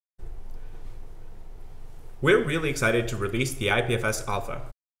We're really excited to release the Ipfs Alpha.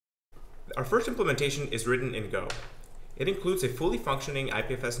 Our first implementation is written in Go. It includes a fully functioning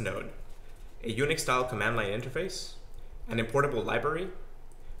Ipfs node, a Unix-style command line interface, an importable library,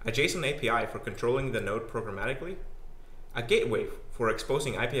 a JSON API for controlling the node programmatically, a gateway for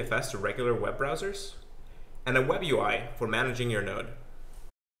exposing Ipfs to regular web browsers, and a web UI for managing your node.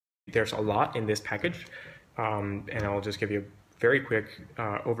 There's a lot in this package, and I'll just give you a very quick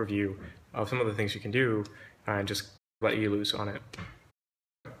overview of some of the things you can do and just let you loose on it.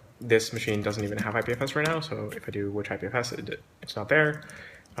 This machine doesn't even have Ipfs right now, so if I do which Ipfs, it's not there.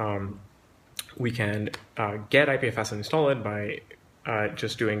 We can get Ipfs and install it by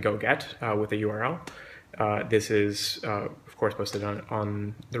just doing go get with a URL. This is, of course, posted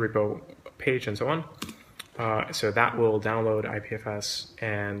on the repo page and so on. So that will download Ipfs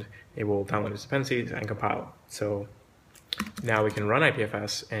and it will download its dependencies and compile. So now we can run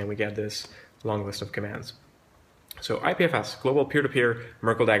Ipfs and we get this long list of commands. So Ipfs, global peer-to-peer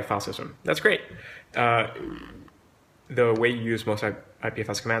Merkle DAG file system. That's great. The way you use most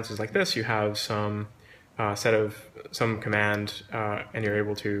Ipfs commands is like this. You have some some command and you're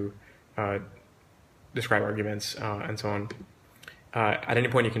able to describe arguments and so on. At any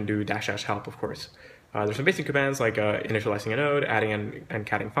point you can do -- help, of course. There's some basic commands like initializing a node, adding and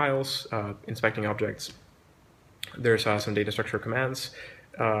catting files, inspecting objects. There's some data structure commands.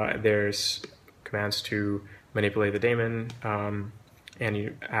 There's commands to manipulate the daemon, and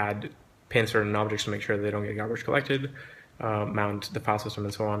you pin certain objects to make sure they don't get garbage collected, mount the file system,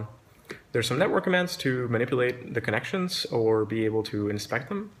 and so on. There's some network commands to manipulate the connections or be able to inspect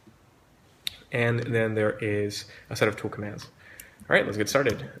them. And then there is a set of tool commands. All right, let's get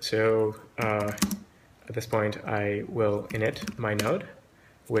started. So at this point, I will init my node,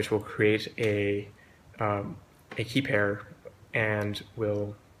 which will create a key pair and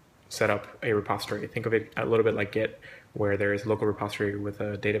will set up a repository. Think of it a little bit like Git, where there is a local repository with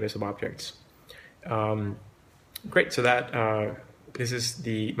a database of objects. Great, so that this is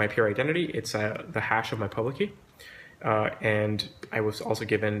my peer identity. It's the hash of my public key. And I was also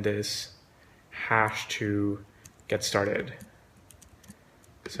given this hash to get started.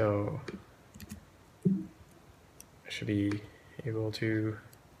 So I should be able to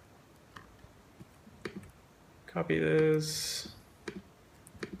copy this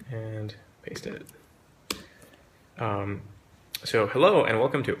and paste it. So hello and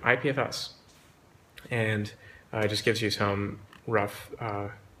welcome to Ipfs. And it just gives you some rough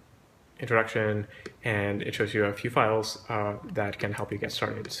introduction, and it shows you a few files that can help you get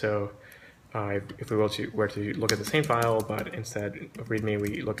started. So if we were to look at the same file, but instead of README,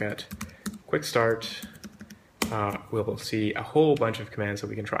 we look at quick start, we'll see a whole bunch of commands that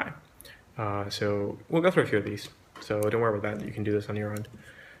we can try. So we'll go through a few of these. So don't worry about that. You can do this on your own.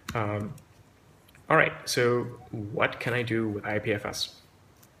 All right, so what can I do with Ipfs?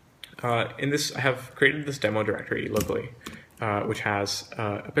 In this, I have created this demo directory locally, which has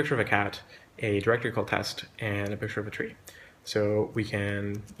a picture of a cat, a directory called test, and a picture of a tree. So we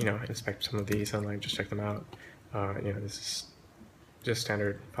can, inspect some of these and just check them out. This is just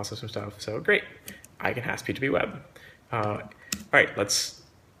standard file system stuff. So great, I can hash P2P web. All right, let's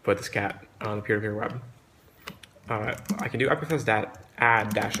put this cat on the peer-to-peer web. I can do Ipfs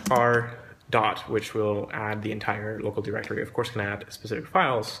add -r dot, which will add the entire local directory. Of course, can add specific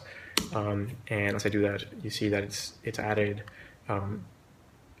files, and as I do that, you see that it's added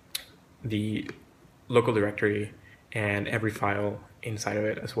the local directory and every file inside of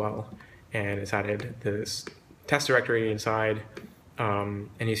it as well, and it's added this test directory inside. And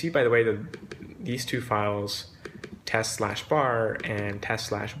you see, by the way, that these two files, test/bar and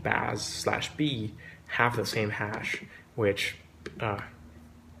test/baz/b, have the same hash, which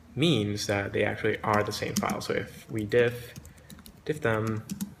means that they actually are the same file. So if we diff them,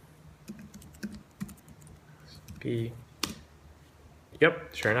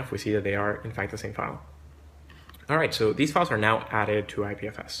 yep, sure enough, we see that they are in fact the same file. All right, so these files are now added to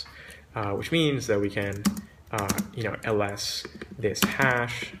Ipfs, which means that we can, ls this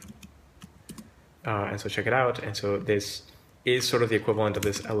hash, and so check it out. And so this is sort of the equivalent of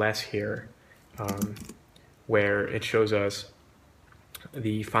this ls here, where it shows us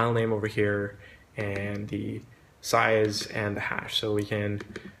the file name over here and the size and the hash. So we can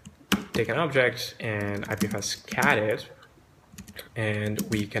take an object and Ipfs cat it, and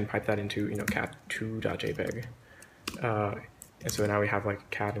we can pipe that into cat2.jpg. And so now we have like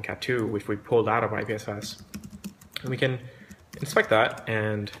cat and cat2, which we pulled out of Ipfs, and we can inspect that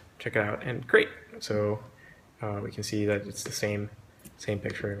and check it out. And great, so we can see that it's the same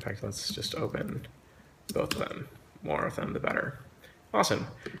picture. In fact, let's just open both of them. More of them, the better. Awesome.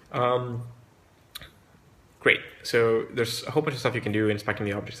 So there's a whole bunch of stuff you can do inspecting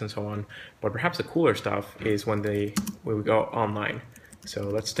the objects and so on, but perhaps the cooler stuff is when we go online. So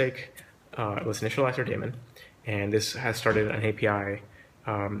let's initialize our daemon, and this has started an API,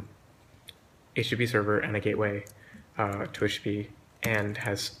 HTTP server and a gateway to HTTP, and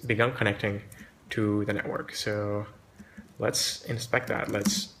has begun connecting to the network. So let's inspect that.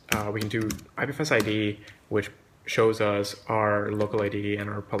 We can do IPFS ID, which shows us our local ID and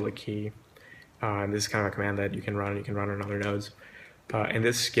our public key. And this is kind of a command that you can run on other nodes. And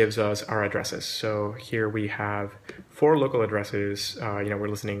this gives us our addresses. So here we have 4 local addresses. We're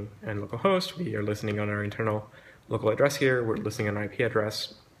listening in localhost. We are listening on our internal local address here. We're listening on IP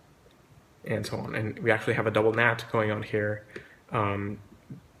address, and so on. And we actually have a double NAT going on here. And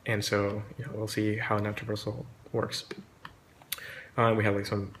so we'll see how NAT traversal works. We have like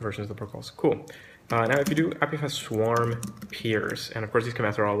some versions of the protocols. Cool. Now, if you do IPFS swarm peers, and of course these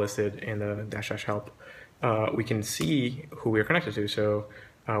commands are all listed in the --help, we can see who we are connected to. So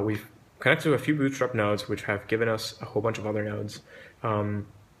we've connected to a few bootstrap nodes, which have given us a whole bunch of other nodes.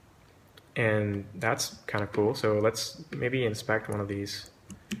 And that's kind of cool. So let's maybe inspect one of these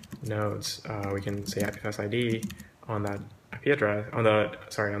nodes. We can say IPFS ID on that IP address,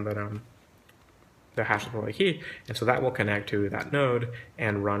 the hash of the public key, and so that will connect to that node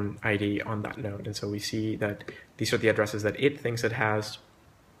and run ID on that node. And so we see that these are the addresses that it thinks it has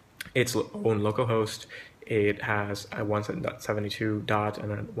its own localhost. It has a 172 dot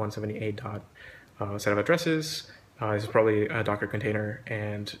and a 178 dot set of addresses. This is probably a Docker container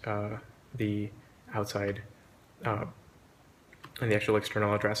and the outside and the actual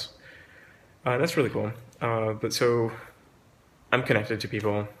external address. That's really cool. But so I'm connected to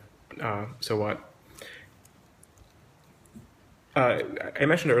people. So what? I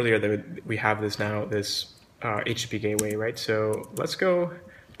mentioned earlier that we have this HTTP gateway, right? So let's go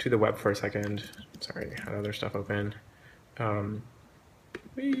to the web for a second. Sorry, I had other stuff open. And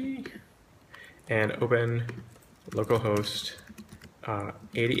open localhost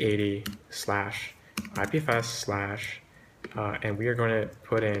 8080/IPFS/ and we are going to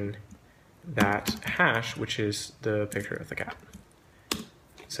put in that hash, which is the picture of the cat.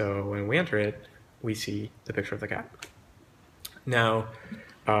 So when we enter it, we see the picture of the cat. Now,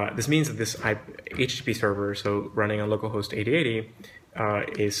 this means that this HTTP server, so running on localhost 8080,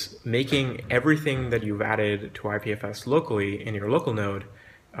 is making everything that you've added to IPFS locally in your local node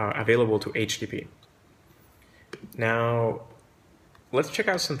available to HTTP. Now, let's check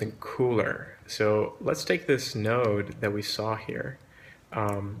out something cooler. So let's take this node that we saw here,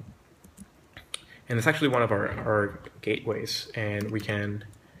 and it's actually one of our gateways, and we can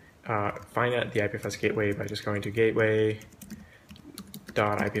find out the IPFS gateway by just going to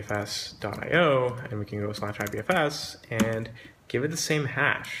gateway.ipfs.io, and we can go /IPFS and give it the same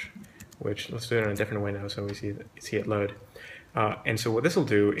hash, which let's do it in a different way now so we see it load. And so what this will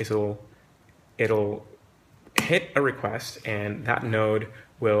do is it'll hit a request, and that node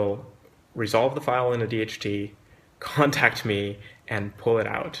will resolve the file in a DHT, contact me, and pull it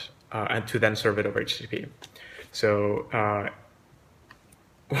out, and to then serve it over HTTP. So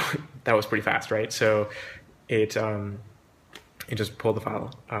that was pretty fast, right? So it just pulled the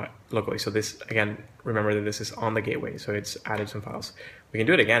file locally. So this, again, remember that this is on the gateway, so it's added some files. We can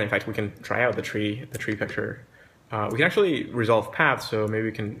do it again. In fact, we can try out the tree picture. We can actually resolve paths, so maybe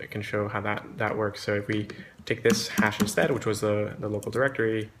we can show how that works. So if we take this hash instead, which was the local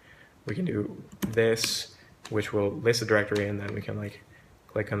directory, we can do this, which will list the directory, and then we can like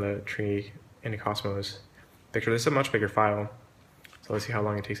click on the tree in the Cosmos picture. This is a much bigger file, so let's see how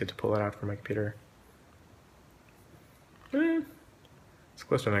long it takes it to pull it out from my computer. It's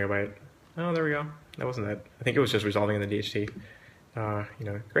close to a megabyte. Oh, there we go. That wasn't it. I think it was just resolving in the DHT.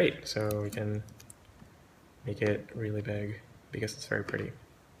 Great. So we can make it really big because it's very pretty.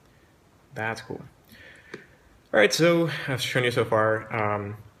 That's cool. All right, so I've shown you so far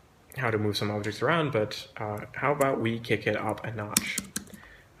how to move some objects around, but how about we kick it up a notch?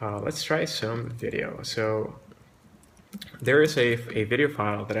 Let's try some video. So there is a video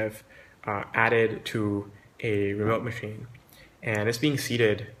file that I've added to a remote machine, and it's being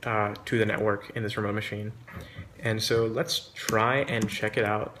seeded to the network in this remote machine. And so let's try and check it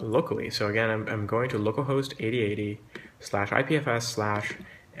out locally. So again, I'm going to localhost 8080/IPFS/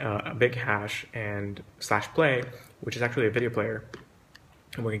 a big hash and /play, which is actually a video player.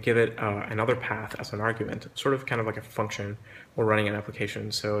 And we're going to give it another path as an argument, sort of kind of like a function or running an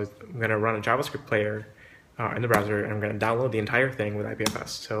application. So I'm going to run a JavaScript player in the browser, and I'm going to download the entire thing with IPFS.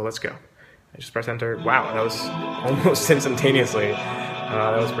 So let's go. I just press enter. Wow, that was almost instantaneously.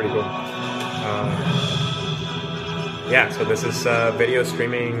 That was pretty cool. yeah, so this is video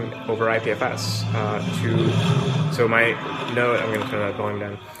streaming over IPFS so my node, I'm going to turn that volume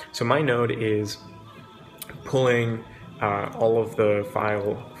down. So my node is pulling all of the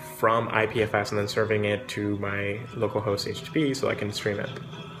file from IPFS and then serving it to my localhost HTTP so I can stream it.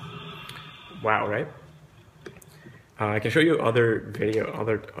 Wow, right? I can show you other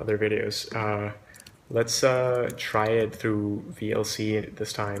videos. Let's try it through VLC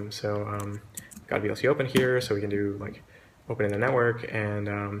this time. So got VLC open here, so we can do like open in the network, and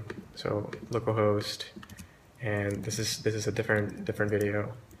so localhost, and this is a different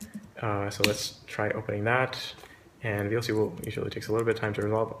video. So let's try opening that, and VLC will usually takes a little bit of time to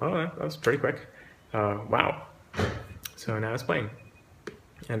resolve. Oh, that was pretty quick. Wow. So now it's playing,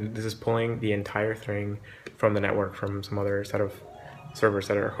 and this is pulling the entire thing from the network from some other set of servers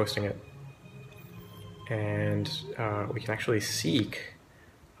that are hosting it, and we can actually seek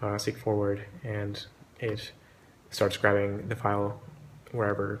forward, and it starts grabbing the file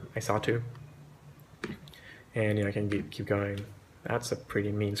wherever I saw to, and I can keep going. That's a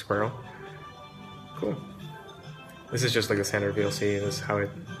pretty mean squirrel. Cool. This is just like the standard VLC. This is how it,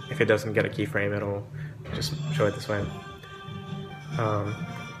 if it doesn't get a keyframe, it'll just show it this way.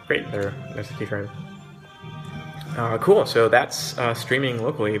 Great, there's the keyframe. Cool, so that's streaming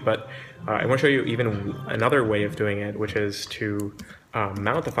locally, but I want to show you even another way of doing it, which is to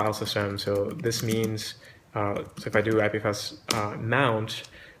mount the file system. So this means, so if I do IPFS mount,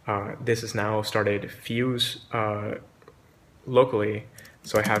 this is now started fuse locally.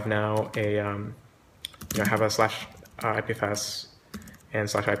 So I have now a, I have a /IPFS and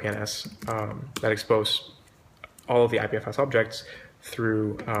 /IPNS that expose all of the IPFS objects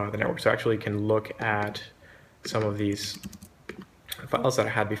through the network. So I actually can look at some of these files that I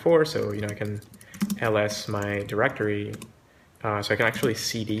had before. So, I can ls my directory, so I can actually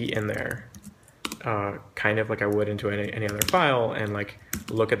cd in there, kind of like I would into any other file, and like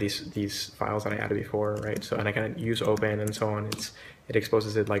look at these files that I added before, right? So, and I can use open and so on. It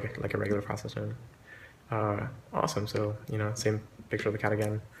exposes it like a regular file system. Awesome. So, same picture of the cat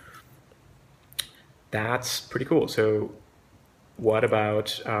again. That's pretty cool. So what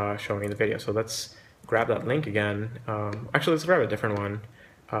about showing the video? So let's grab that link again. Actually, let's grab a different one.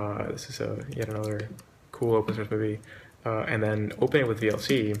 This is yet another cool open source movie. And then open it with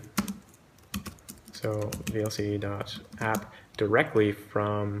VLC. So vlc.app directly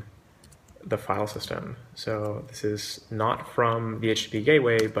from the file system. So this is not from the HTTP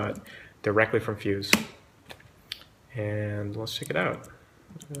gateway, but directly from Fuse. And let's check it out.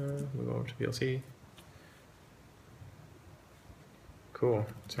 Move over to VLC. Cool.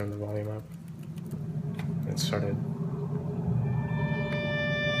 Turn the volume up. It started.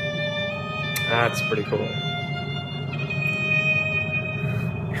 That's pretty cool.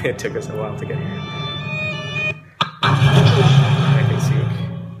 It took us a while to get here. I can seek.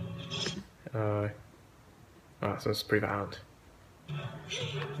 So it's pretty violent.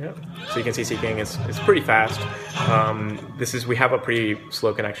 Yep. So you can see seeking is pretty fast. We have a pretty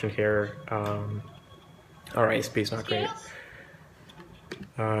slow connection here. Our ISP is not great.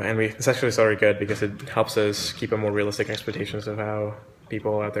 And it's actually very good because it helps us keep a more realistic expectations of how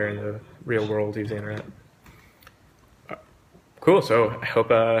people out there in the real world use the internet. Cool, so I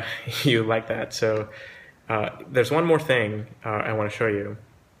hope you like that. So there's one more thing I want to show you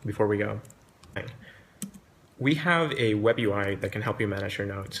before we go. We have a web UI that can help you manage your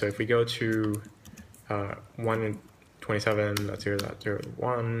node. So if we go to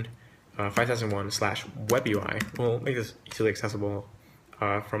 127.0.0.1, 5001/web UI, we'll make this easily accessible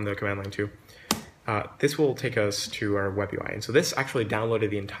from the command line too. This will take us to our web UI. And so this actually downloaded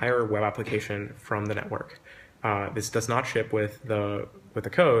the entire web application from the network. This does not ship with the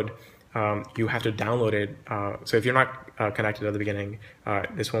code. You have to download it. So if you're not connected at the beginning,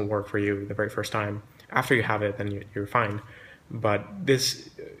 this won't work for you the very first time. After you have it, then you're fine. But this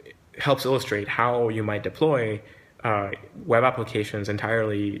helps illustrate how you might deploy web applications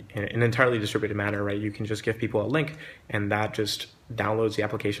entirely in an entirely distributed manner, right? You can just give people a link, and that just downloads the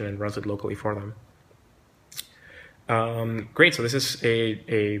application and runs it locally for them. Great, so this is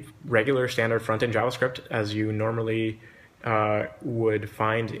a regular standard front-end JavaScript as you normally would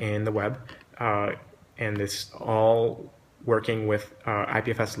find in the web. And it's all working with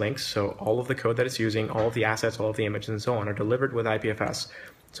IPFS links. So all of the code that it's using, all of the assets, all of the images and so on are delivered with IPFS.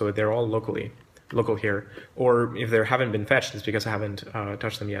 So they're all local here. Or if they haven't been fetched, it's because I haven't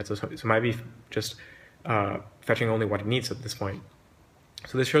touched them yet. So it might be just fetching only what it needs at this point.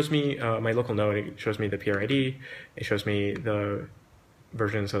 So this shows me my local node. It shows me the PRID. It shows me the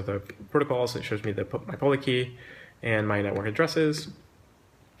versions of the protocols. It shows me my public key and my network addresses.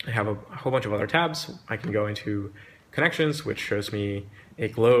 I have a whole bunch of other tabs. I can go into connections, which shows me a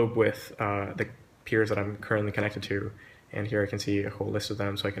globe with the peers that I'm currently connected to. And here I can see a whole list of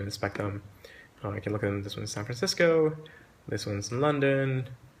them, so I can inspect them. I can look at them. This one's San Francisco. This one's in London.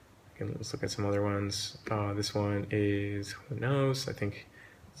 Let's look at some other ones. This one is, who knows? I think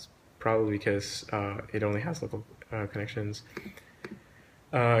it's probably because it only has local connections.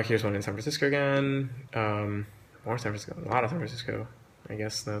 Here's one in San Francisco again. More San Francisco, a lot of San Francisco. I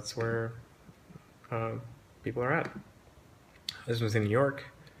guess that's where people are at. This one's in New York,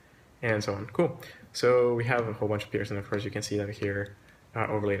 and so on. Cool. So we have a whole bunch of peers, and of course you can see them here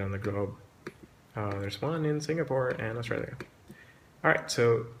overlaid on the globe. There's one in Singapore and Australia. All right,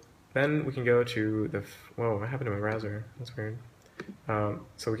 so then we can go to the, whoa, what happened to my browser? That's weird.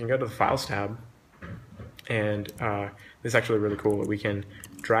 So we can go to the Files tab, and this is actually really cool. We can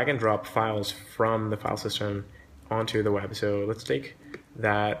drag and drop files from the file system onto the web. So let's take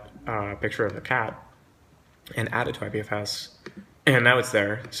that picture of the cat and add it to IPFS, and now it's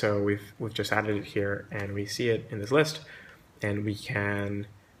there. So we've just added it here, and we see it in this list, and we can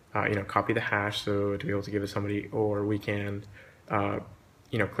copy the hash so to be able to give it to somebody, or we can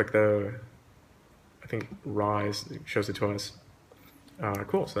click the, I think raw shows it to us.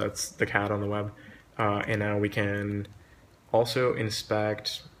 Cool, so that's the cat on the web. And now we can also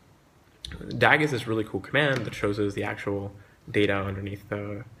inspect, DAG is this really cool command that shows us the actual data underneath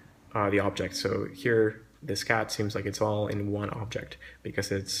the object. So here, this cat seems like it's all in one object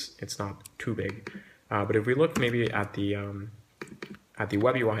because it's not too big. But if we look maybe at the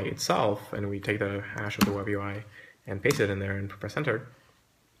web UI itself, and we take the hash of the web UI and paste it in there and press enter,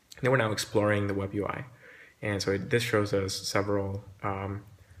 then we're now exploring the web UI. And so this shows us several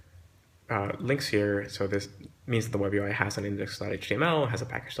links here. So this means that the web UI has an index.html, has a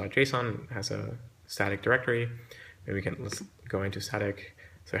package.json, has a static directory. Maybe let's go into static.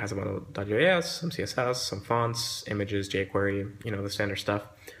 So it has a model.js, some CSS, some fonts, images, jQuery, the standard stuff.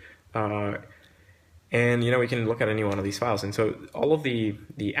 And we can look at any one of these files. And so all of the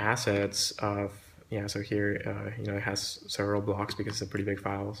assets of, so here, it has several blocks because it's a pretty big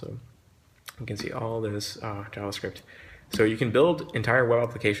file. So you can see all this JavaScript. So you can build entire web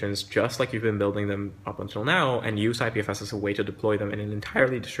applications just like you've been building them up until now, and use IPFS as a way to deploy them in an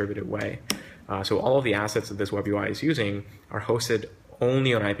entirely distributed way. So all of the assets that this web UI is using are hosted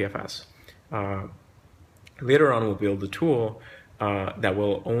only on IPFS. Later on, we'll build a tool that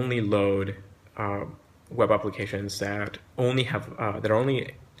will only load web applications that only have that are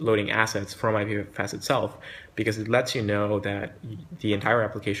only loading assets from IPFS itself, because it lets you know that the entire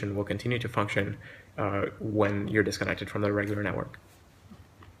application will continue to function when you're disconnected from the regular network.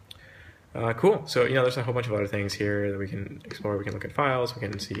 Cool. So there's a whole bunch of other things here that we can explore. We can look at files. We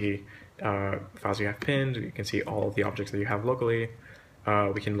can see files you have pinned. We can see all of the objects that you have locally.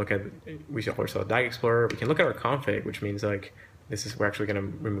 We can look at, we also DAG Explorer. We can look at our config, which means like we're actually going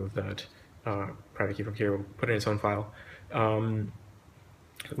to remove that private key from here. We'll put it in its own file.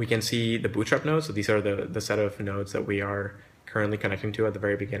 We can see the bootstrap nodes. So these are the set of nodes that we are currently connecting to at the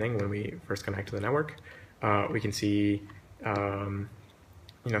very beginning when we first connect to the network. We can see some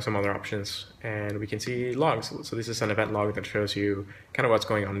other options, and we can see logs. So this is an event log that shows you kind of what's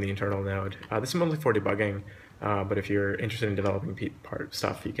going on in the internal node. This is mostly for debugging, but if you're interested in developing part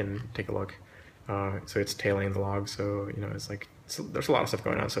stuff, you can take a look. So it's tailing the log, so it's like there's a lot of stuff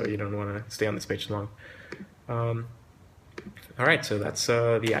going on, so you don't want to stay on this page too long. All right, so that's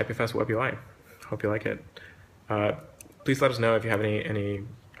the IPFS web UI. Hope you like it. Please let us know if you have any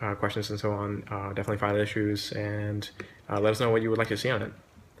questions and so on. Definitely file issues, and let us know what you would like to see on it.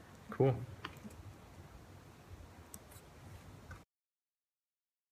 Cool.